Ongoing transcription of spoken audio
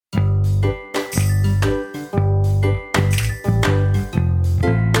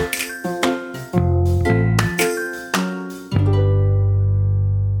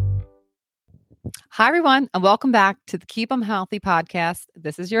Hi, everyone, and welcome back to the Keep 'em Healthy podcast.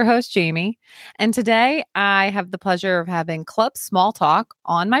 This is your host, Jamie. And today I have the pleasure of having Club Small Talk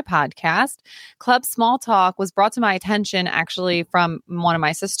on my podcast. Club Small Talk was brought to my attention actually from one of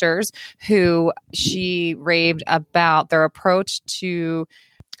my sisters who she raved about their approach to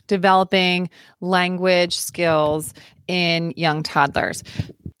developing language skills in young toddlers.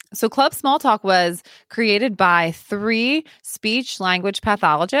 So Club Small Talk was created by 3 speech language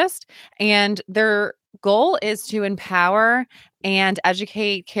pathologists, and their goal is to empower and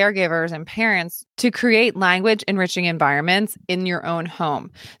educate caregivers and parents to create language enriching environments in your own home.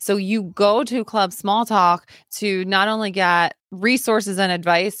 So you go to Club Small Talk to not only get resources and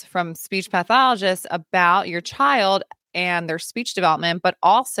advice from speech pathologists about your child and their speech development, but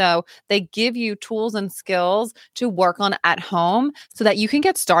also they give you tools and skills to work on at home so that you can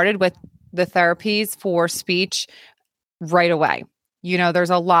get started with the therapies for speech right away. You know, there's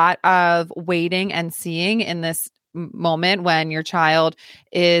a lot of waiting and seeing in this moment when your child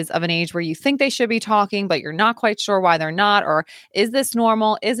is of an age where you think they should be talking, but you're not quite sure why they're not, or is this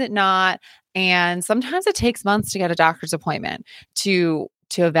normal? Is it not? And sometimes it takes months to get a doctor's appointment to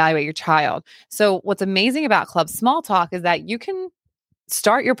evaluate your child. So what's amazing about Club Small Talk is that you can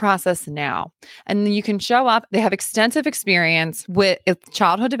start your process now and you can show up. They have extensive experience with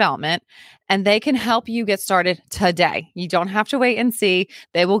childhood development and they can help you get started today. You don't have to wait and see.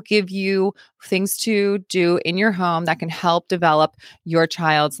 They will give you things to do in your home that can help develop your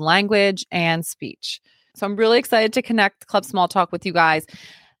child's language and speech. So I'm really excited to connect Club Small Talk with you guys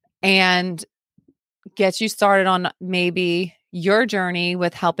and get you started on maybe your journey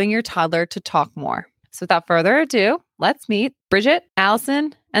with helping your toddler to talk more. So without further ado, let's meet Bridget,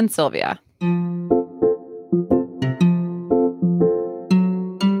 Allison, and Sylvia.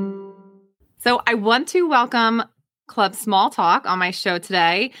 So I want to welcome Club Small Talk on my show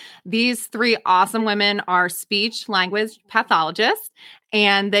today. These 3 awesome women are speech language pathologists,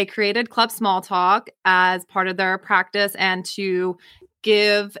 and they created Club Small Talk as part of their practice and to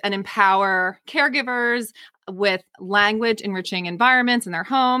give and empower caregivers with language enriching environments in their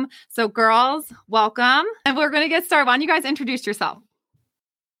home. So girls, welcome. And we're going to get started. Why don't you guys introduce yourself?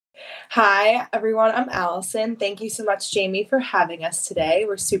 Hi, everyone. I'm Allison. Thank you so much, Jamie, for having us today.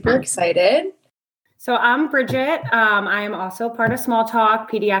 We're super excited. So I'm Bridget. I am also part of Small Talk,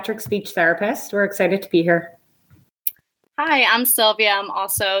 pediatric speech therapist. We're excited to be here. Hi, I'm Sylvia. I'm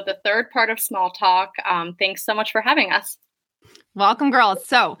also the 3rd part of Small Talk. Thanks so much for having us. Welcome, girls.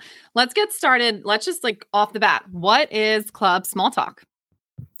 So let's get started. Let's just off the bat. What is Club Small Talk?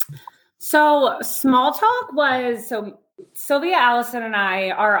 So Small Talk so Sylvia, Allison, and I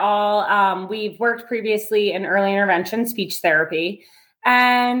are all, we've worked previously in early intervention speech therapy,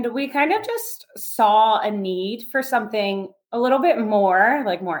 and we kind of just saw a need for something a little bit more,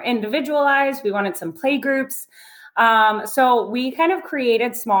 more individualized. We wanted some play groups. So we kind of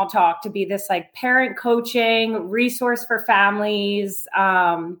created Small Talk to be this parent coaching resource for families,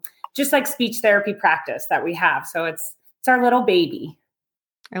 just speech therapy practice that we have. So it's our little baby.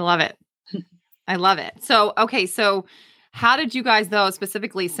 I love it. I love it. So, okay. So how did you guys though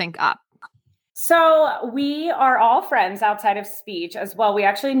specifically sync up? So we are all friends outside of speech as well. We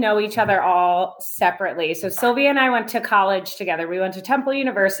actually know each other all separately. So Sylvia and I went to college together. We went to Temple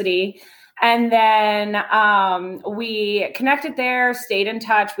University. And then we connected there, stayed in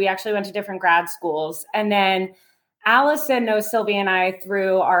touch. We actually went to different grad schools. And then Allison knows Sylvia and I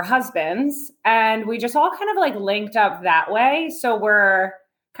through our husbands. And we just all kind of linked up that way. So we're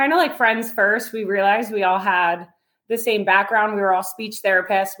kind of friends first. We realized we all had the same background. We were all speech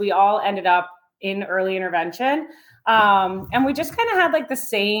therapists. We all ended up in early intervention. And we just kind of had the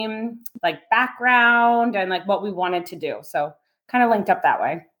same background and what we wanted to do. So kind of linked up that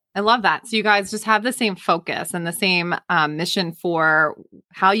way. I love that. So you guys just have the same focus and the same mission for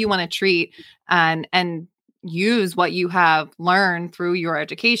how you want to treat and use what you have learned through your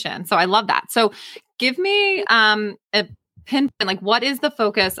education. So I love that. So give me a pinpoint, what is the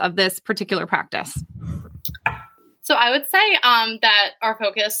focus of this particular practice? So I would say that our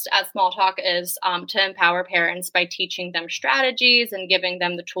focus at Small Talk is to empower parents by teaching them strategies and giving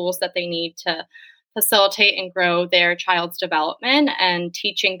them the tools that they need to facilitate and grow their child's development and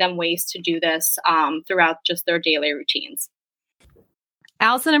teaching them ways to do this throughout just their daily routines.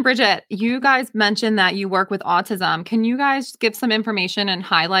 Allison and Bridget, you guys mentioned that you work with autism. Can you guys give some information and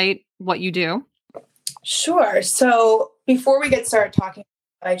highlight what you do? Sure. So before we get started talking,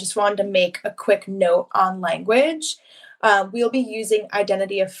 I just wanted to make a quick note on language. We'll be using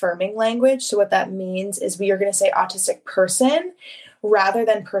identity affirming language. So what that means is we are going to say autistic person rather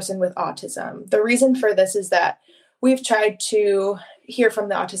than person with autism. The reason for this is that we've tried to hear from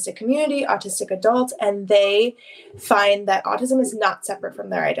the autistic community, autistic adults, and they find that autism is not separate from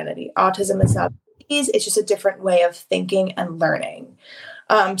their identity. Autism is not a disease, it's just a different way of thinking and learning.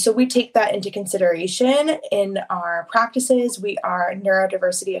 So we take that into consideration in our practices. We are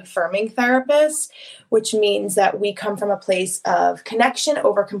neurodiversity affirming therapists, which means that we come from a place of connection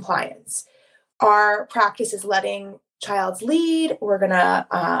over compliance. Our practice is letting child's lead. We're going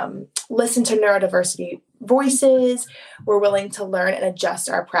to listen to neurodiversity voices. We're willing to learn and adjust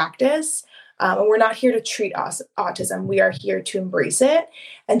our practice. And we're not here to treat autism. We are here to embrace it.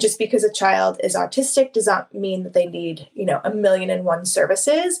 And just because a child is autistic does not mean that they need, 1,000,001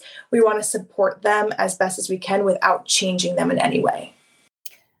 services. We want to support them as best as we can without changing them in any way.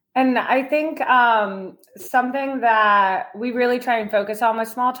 And I think something that we really try and focus on with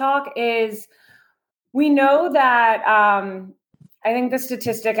Small Talk is we know that I think the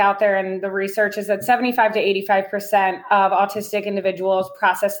statistic out there and the research is that 75 to 85% of autistic individuals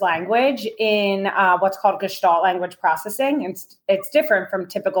process language in what's called Gestalt language processing. It's different from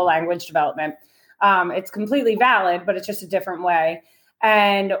typical language development. It's completely valid, but it's just a different way.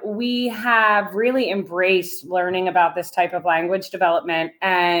 And we have really embraced learning about this type of language development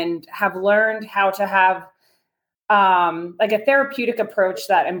and have learned how to have like a therapeutic approach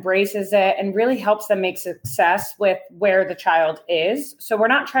that embraces it and really helps them make success with where the child is. So we're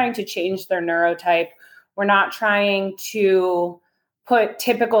not trying to change their neurotype. We're not trying to put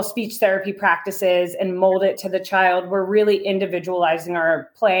typical speech therapy practices and mold it to the child. We're really individualizing our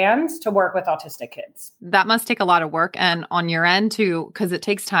plans to work with autistic kids. That must take a lot of work. And on your end too, because it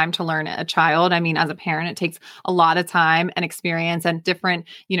takes time to learn a child. I mean, as a parent, it takes a lot of time and experience and different,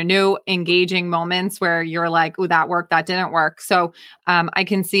 new engaging moments where you're like, oh, that worked, that didn't work. So I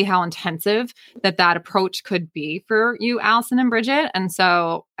can see how intensive that approach could be for you, Allison and Bridget. And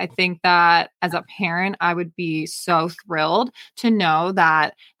so I think that as a parent, I would be so thrilled to know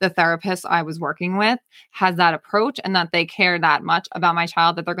that the therapist I was working with has that approach and that they care that much about my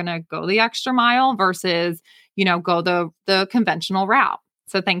child that they're going to go the extra mile versus, go the conventional route.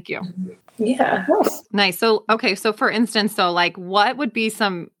 So thank you. Yeah. Nice. So, okay. So for instance, what would be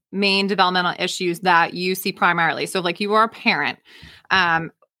some main developmental issues that you see primarily? So like you are a parent,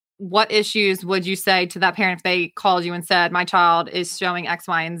 what issues would you say to that parent if they called you and said, my child is showing X,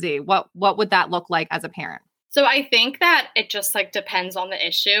 Y, and Z? What would that look like as a parent? So I think that it just depends on the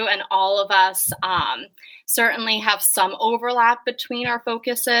issue, and all of us certainly have some overlap between our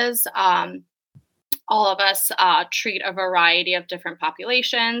focuses. All of us treat a variety of different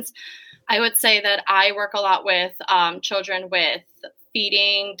populations. I would say that I work a lot with children with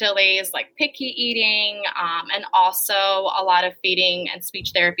feeding delays like picky eating, and also a lot of feeding and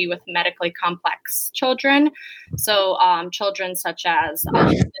speech therapy with medically complex children. So children such as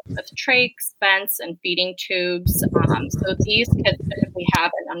with trachs, vents, and feeding tubes. So these kids typically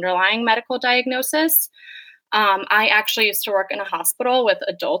have an underlying medical diagnosis. I actually used to work in a hospital with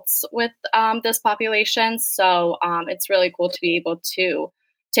adults with this population. So it's really cool to be able to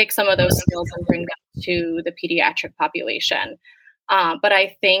take some of those skills and bring them to the pediatric population. But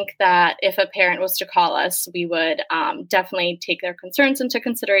I think that if a parent was to call us, we would definitely take their concerns into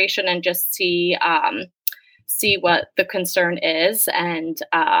consideration and just see what the concern is and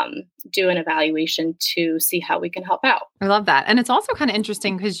do an evaluation to see how we can help out. I love that. And it's also kind of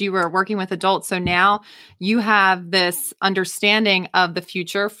interesting because you were working with adults. So now you have this understanding of the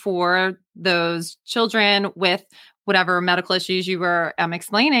future for those children with whatever medical issues you were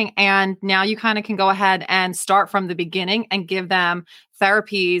explaining. And now you kind of can go ahead and start from the beginning and give them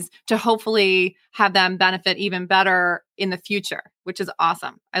therapies to hopefully have them benefit even better in the future, which is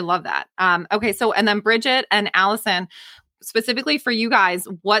awesome. I love that. Okay. So, and then Bridget and Allison, specifically for you guys,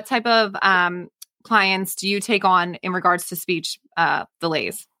 what type of clients do you take on in regards to speech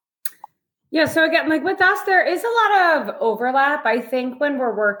delays? Yeah. So again, with us, there is a lot of overlap. I think when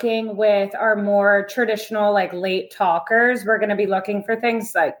we're working with our more traditional, late talkers, we're going to be looking for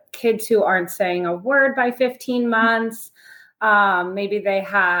things like kids who aren't saying a word by 15 months. Maybe they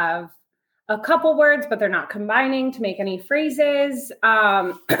have a couple words, but they're not combining to make any phrases.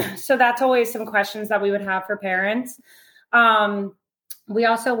 So that's always some questions that we would have for parents. We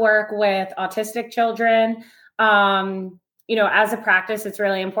also work with autistic children. As a practice, it's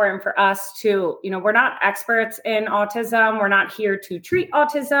really important for us to, we're not experts in autism. We're not here to treat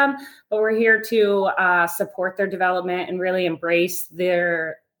autism, but we're here to support their development and really embrace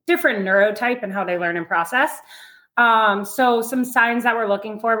their different neurotype and how they learn and process. So some signs that we're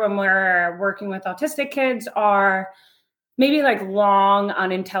looking for when we're working with autistic kids are maybe long,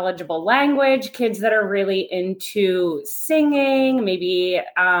 unintelligible language, kids that are really into singing, maybe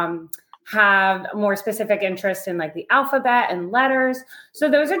have more specific interest in like the alphabet and letters. So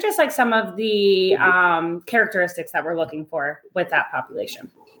those are just like some of the characteristics that we're looking for with that population.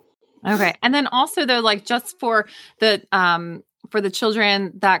 Okay. And then also though, like just for the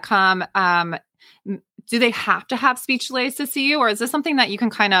children that come, do they have to have speech delays to see you? Or is this something that you can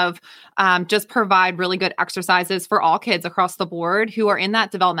kind of just provide really good exercises for all kids across the board who are in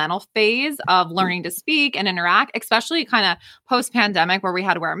that developmental phase of learning to speak and interact, especially kind of post-pandemic where we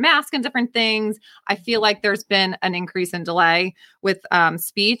had to wear a mask and different things? I feel like there's been an increase in delay with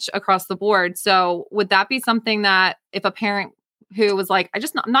speech across the board. So would that be something that if a parent who was like, I'm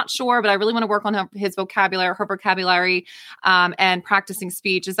not sure, but I really want to work on his vocabulary, her vocabulary, and practicing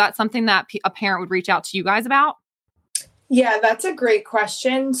speech. Is that something that a parent would reach out to you guys about? Yeah, that's a great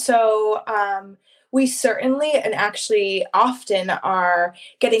question. So we certainly and actually often are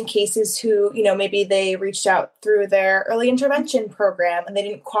getting cases who, maybe they reached out through their early intervention program and they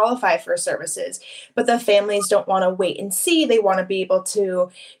didn't qualify for services, but the families don't want to wait and see. They want to be able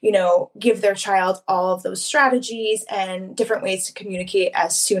to, give their child all of those strategies and different ways to communicate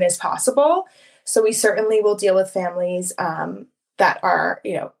as soon as possible. So we certainly will deal with families that are,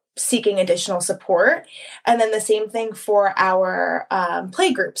 seeking additional support. And then the same thing for our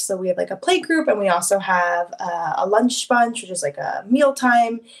play groups. So we have like a play group and we also have a lunch bunch, which is like a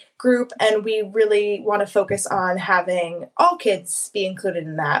mealtime group. And we really want to focus on having all kids be included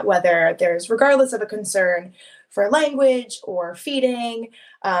in that, whether there's regardless of a concern for language or feeding.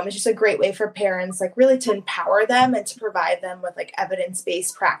 It's just a great way for parents, like really to empower them and to provide them with like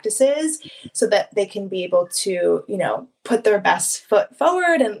evidence-based practices so that they can be able to, put their best foot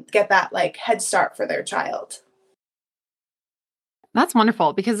forward and get that like head start for their child. That's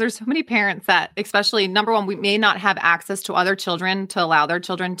wonderful because there's so many parents that, especially number one, we may not have access to other children to allow their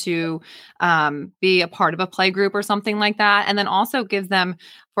children to be a part of a play group or something like that. And then also gives them,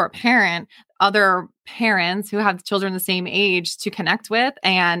 for a parent, other parents who have children the same age to connect with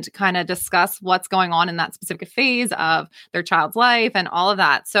and kind of discuss what's going on in that specific phase of their child's life and all of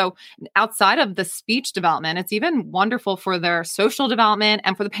that. So outside of the speech development, it's even wonderful for their social development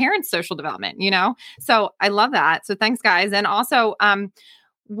and for the parents' social development, So I love that. So thanks, guys. And also,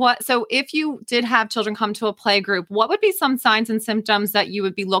 so if you did have children come to a play group, what would be some signs and symptoms that you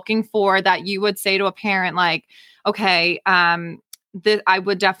would be looking for that you would say to a parent, like, okay, that I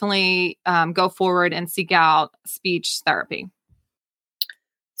would definitely go forward and seek out speech therapy?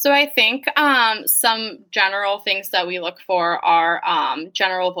 So I think some general things that we look for are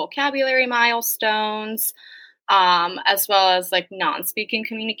general vocabulary milestones, as well as like non-speaking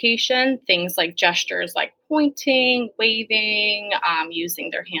communication, things like gestures like pointing, waving,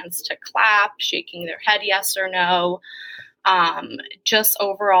 using their hands to clap, shaking their head yes or no. Just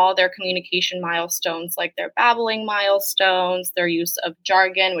overall their communication milestones, like their babbling milestones, their use of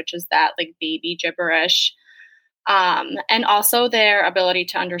jargon, which is that like baby gibberish, and also their ability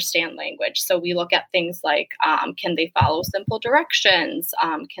to understand language. So we look at things like, can they follow simple directions?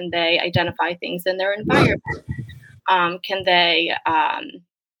 Can they identify things in their environment? Can they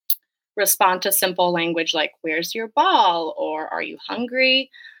respond to simple language like, where's your ball? Or are you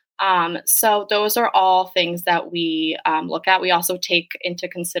hungry? So those are all things that we look at. We also take into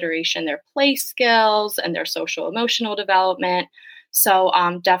consideration their play skills and their social emotional development. So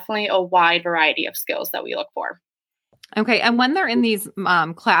definitely a wide variety of skills that we look for. Okay. And when they're in these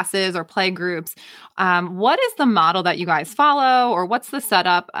classes or play groups, what is the model that you guys follow, or what's the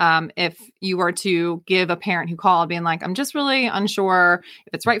setup if you were to give a parent who called being like, I'm just really unsure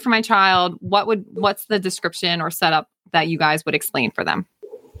if it's right for my child, what's the description or setup that you guys would explain for them?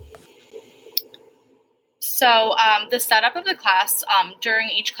 So the setup of the class, during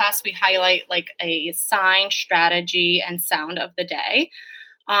each class, we highlight like a sign, strategy, and sound of the day.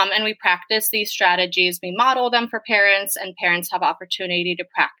 And we practice these strategies. We model them for parents, and parents have opportunity to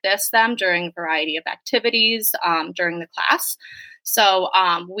practice them during a variety of activities during the class. So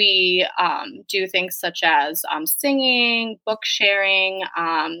we do things such as singing, book sharing,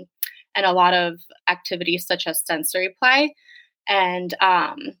 and a lot of activities such as sensory play. And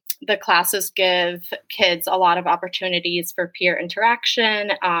the classes give kids a lot of opportunities for peer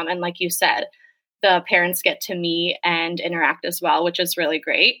interaction. And like you said, the parents get to meet and interact as well, which is really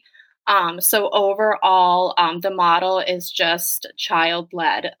great. So overall, the model is just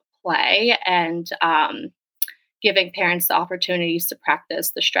child-led play and giving parents the opportunities to practice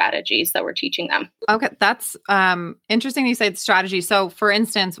the strategies that we're teaching them. Okay, that's interesting you said strategy. So for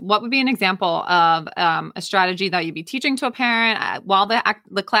instance, what would be an example of a strategy that you'd be teaching to a parent while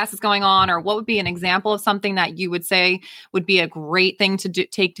the class is going on, or what would be an example of something that you would say would be a great thing to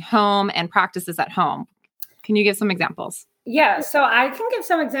take home and practice this at home? Can you give some examples? Yeah, so I can give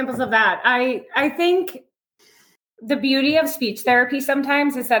some examples of that. I think the beauty of speech therapy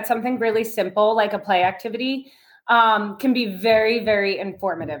sometimes is that something really simple, like a play activity, can be very, very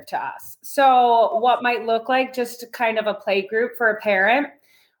informative to us. So what might look like just kind of a play group for a parent,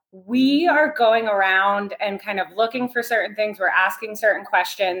 we are going around and kind of looking for certain things. We're asking certain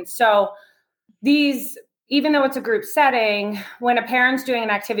questions. So these, even though it's a group setting, when a parent's doing an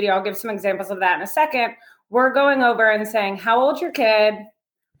activity, I'll give some examples of that in a second. We're going over and saying, how old's your kid?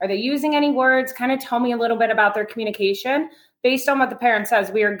 Are they using any words? Kind of tell me a little bit about their communication. Based on what the parent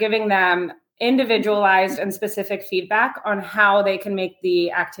says, we are giving them individualized and specific feedback on how they can make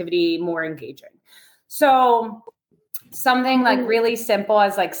the activity more engaging. So something like really simple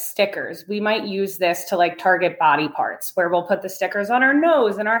as like stickers. We might use this to like target body parts where we'll put the stickers on our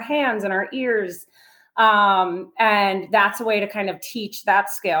nose and our hands and our ears. And that's a way to kind of teach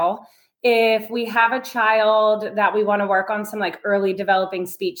that skill. If we have a child that we want to work on some like early developing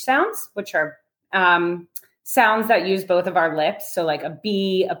speech sounds, which are sounds that use both of our lips, so like a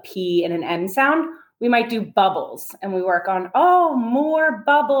B, a P, and an N sound, we might do bubbles and we work on, more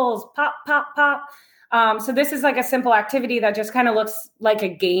bubbles, pop, pop, pop. So this is like a simple activity that just kind of looks like a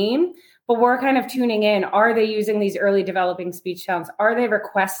game, but we're kind of tuning in. Are they using these early developing speech sounds? Are they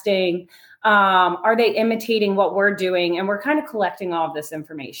requesting? Are they imitating what we're doing? And we're kind of collecting all of this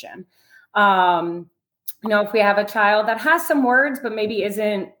information. If we have a child that has some words, but maybe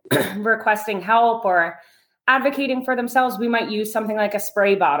isn't requesting help or advocating for themselves, we might use something like a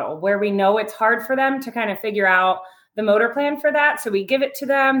spray bottle where we know it's hard for them to kind of figure out the motor plan for that. So we give it to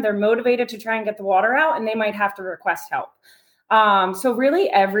them. They're motivated to try and get the water out, and they might have to request help. So really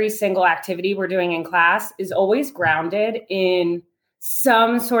every single activity we're doing in class is always grounded in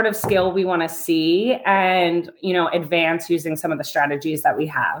some sort of skill we want to see and, advance using some of the strategies that we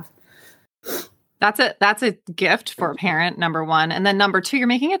have. That's a gift for a parent, number one. And then number two, you're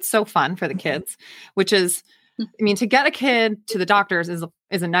making it so fun for the kids, which is, to get a kid to the doctors is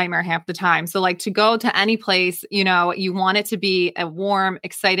a nightmare half the time. So like to go to any place, you want it to be a warm,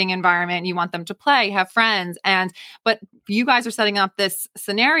 exciting environment. You want them to play, have friends. But you guys are setting up this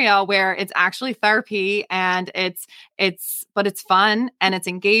scenario where it's actually therapy and it's fun and it's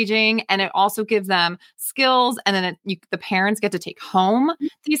engaging. And it also gives them skills. And then the parents get to take home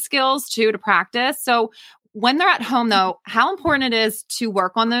these skills too, to practice. So when they're at home though, how important it is to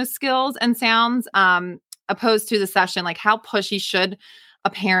work on those skills and sounds, opposed to the session, like how pushy should a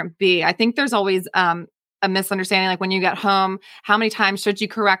parent be? I think there's always a misunderstanding, like when you get home, how many times should you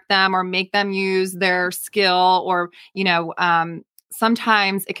correct them or make them use their skill? Or,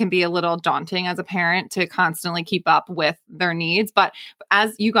 sometimes it can be a little daunting as a parent to constantly keep up with their needs. But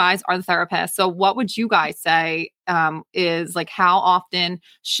as you guys are the therapists, so what would you guys say is like, how often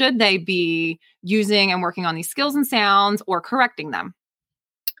should they be using and working on these skills and sounds or correcting them?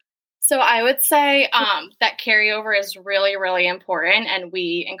 So I would say that carryover is really, really important. And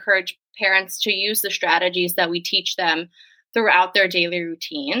we encourage parents to use the strategies that we teach them throughout their daily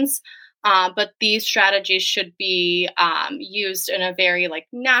routines. But these strategies should be used in a very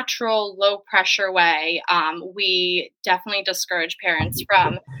natural, low pressure way. We definitely discourage parents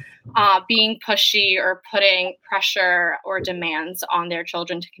from being pushy or putting pressure or demands on their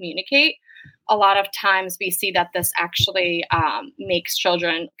children to communicate. A lot of times we see that this actually makes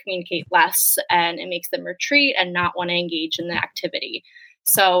children communicate less, and it makes them retreat and not want to engage in the activity.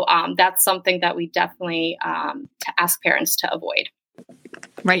 So that's something that we definitely to ask parents to avoid.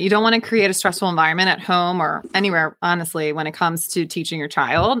 Right. You don't want to create a stressful environment at home or anywhere, honestly, when it comes to teaching your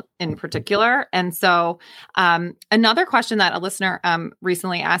child in particular. And so another question that a listener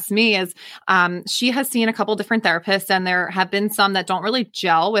recently asked me is she has seen a couple different therapists, and there have been some that don't really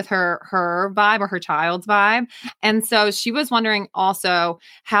gel with her vibe or her child's vibe. And so she was wondering also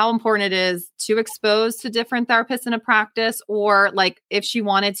how important it is to expose to different therapists in a practice, or like if she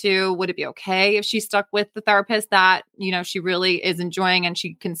wanted to, would it be okay if she stuck with the therapist that, she really is enjoying and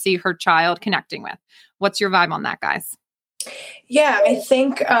she can see her child connecting with? What's your vibe on that, guys? Yeah, I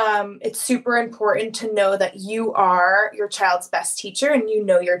think it's super important to know that you are your child's best teacher and you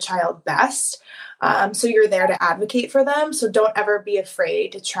know your child best. So you're there to advocate for them. So don't ever be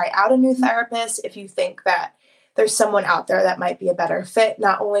afraid to try out a new therapist if you think that there's someone out there that might be a better fit,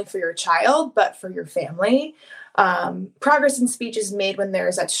 not only for your child, but for your family. Progress in speech is made when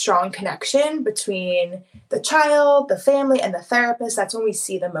there's that strong connection between the child, the family, and the therapist. That's when we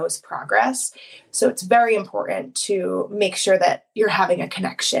see the most progress. So it's very important to make sure that you're having a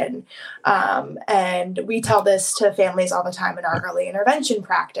connection. And we tell this to families all the time in our early intervention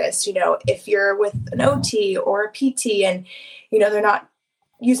practice. If you're with an OT or a PT and, they're not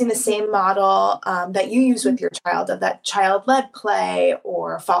using the same model that you use with your child, of that child-led play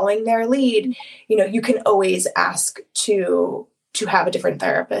or following their lead, you can always ask to have a different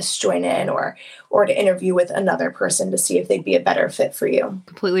therapist join in, or to interview with another person to see if they'd be a better fit for you.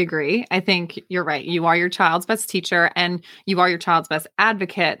 Completely agree. I think you're right. You are your child's best teacher and you are your child's best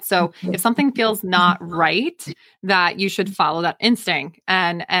advocate. So if something feels not right, that you should follow that instinct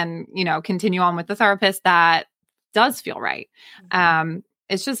and continue on with the therapist that does feel right.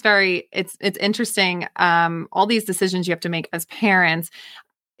 It's just it's interesting. All these decisions you have to make as parents,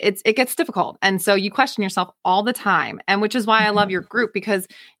 it gets difficult. And so you question yourself all the time. And which is why I love your group, because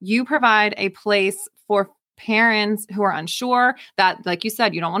you provide a place for parents who are unsure, that, like you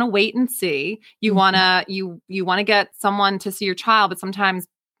said, you don't want to wait and see. You want to, you want to get someone to see your child, but sometimes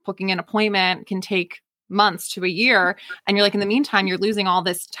booking an appointment can take months to a year. And you're like, in the meantime, you're losing all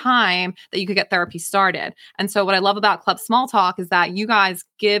this time that you could get therapy started. And so what I love about Club Small Talk is that you guys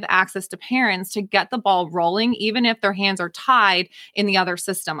give access to parents to get the ball rolling, even if their hands are tied in the other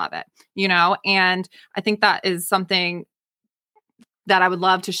system of it, and I think that is something that I would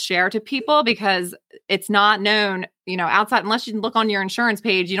love to share to people, because it's not known, outside, unless you look on your insurance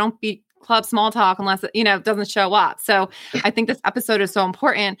page, you don't beat Club Small Talk unless it doesn't show up. So I think this episode is so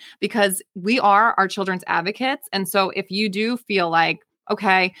important because we are our children's advocates. And so if you do feel like,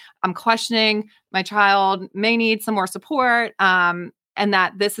 okay, I'm questioning, my child may need some more support, and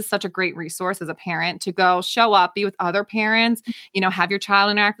that this is such a great resource as a parent to go show up, be with other parents, have your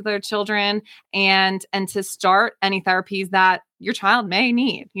child interact with other children, and to start any therapies that your child may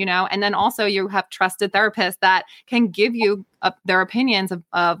need, and then also you have trusted therapists that can give you their opinions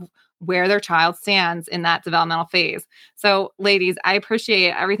of where their child stands in that developmental phase. So ladies, I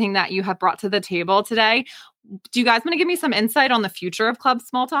appreciate everything that you have brought to the table today. Do you guys want to give me some insight on the future of Club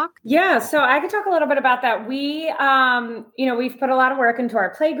Small Talk? Yeah, so I could talk a little bit about that. We, we've put a lot of work into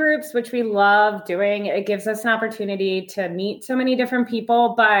our play groups, which we love doing. It gives us an opportunity to meet so many different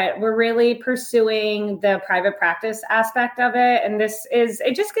people, but we're really pursuing the private practice aspect of it. And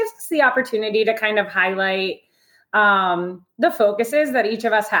it just gives us the opportunity to kind of highlight the focuses that each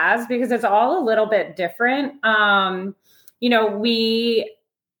of us has, because it's all a little bit different. I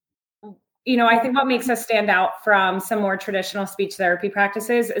think what makes us stand out from some more traditional speech therapy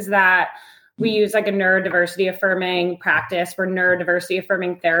practices is that we use like a neurodiversity affirming practice. We're neurodiversity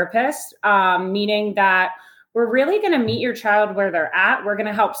affirming therapists, meaning that we're really going to meet your child where they're at. We're going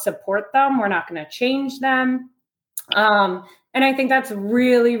to help support them. We're not going to change them. And I think that's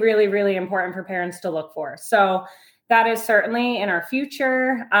really, really, really important for parents to look for. So that is certainly in our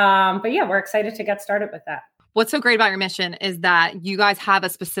future. But yeah, we're excited to get started with that. What's so great about your mission is that you guys have a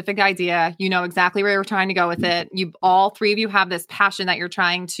specific idea. You know exactly where you're trying to go with it. All three of you have this passion that you're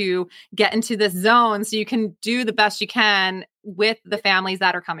trying to get into this zone so you can do the best you can with the families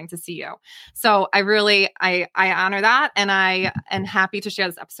that are coming to see you. So I honor that. And I am happy to share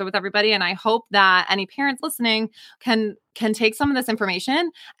this episode with everybody. And I hope that any parents listening can take some of this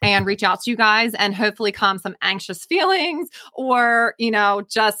information and reach out to you guys and hopefully calm some anxious feelings, or,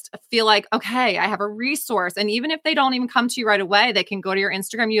 just feel like, okay, I have a resource. And even if they don't even come to you right away, they can go to your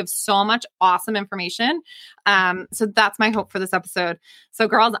Instagram. You have so much awesome information. So that's my hope for this episode. So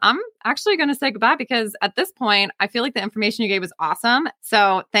girls, I'm actually going to say goodbye, because at this point, I feel like the information you gave was awesome.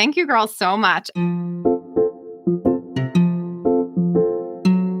 So thank you girls so much.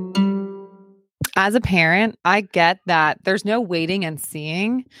 As a parent, I get that there's no waiting and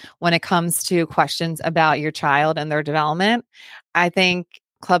seeing when it comes to questions about your child and their development. I think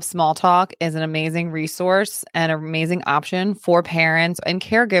Club Small Talk is an amazing resource and an amazing option for parents and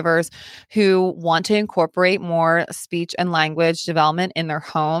caregivers who want to incorporate more speech and language development in their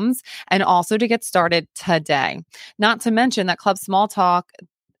homes, and also to get started today. Not to mention that Club Small Talk,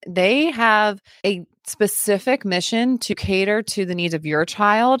 they have a specific mission to cater to the needs of your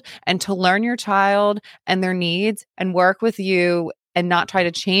child and to learn your child and their needs and work with you, and not try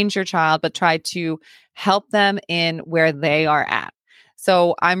to change your child, but try to help them in where they are at.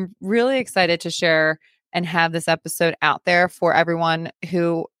 So I'm really excited to share and have this episode out there for everyone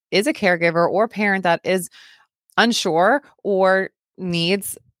who is a caregiver or parent that is unsure or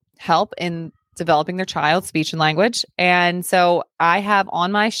needs help in developing their child's speech and language. And so I have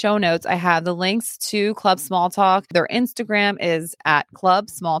on my show notes, I have the links to Club Small Talk. Their Instagram is at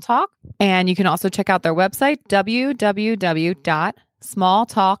Club Small Talk. And you can also check out their website,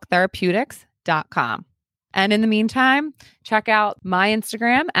 www.smalltalktherapeutics.com. And in the meantime, check out my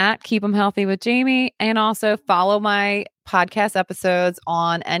Instagram at Keep 'em Healthy with Jamie, and also follow my podcast episodes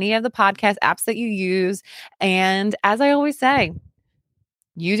on any of the podcast apps that you use. And as I always say,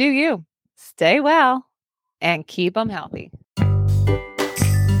 you do you. Stay well and keep them healthy.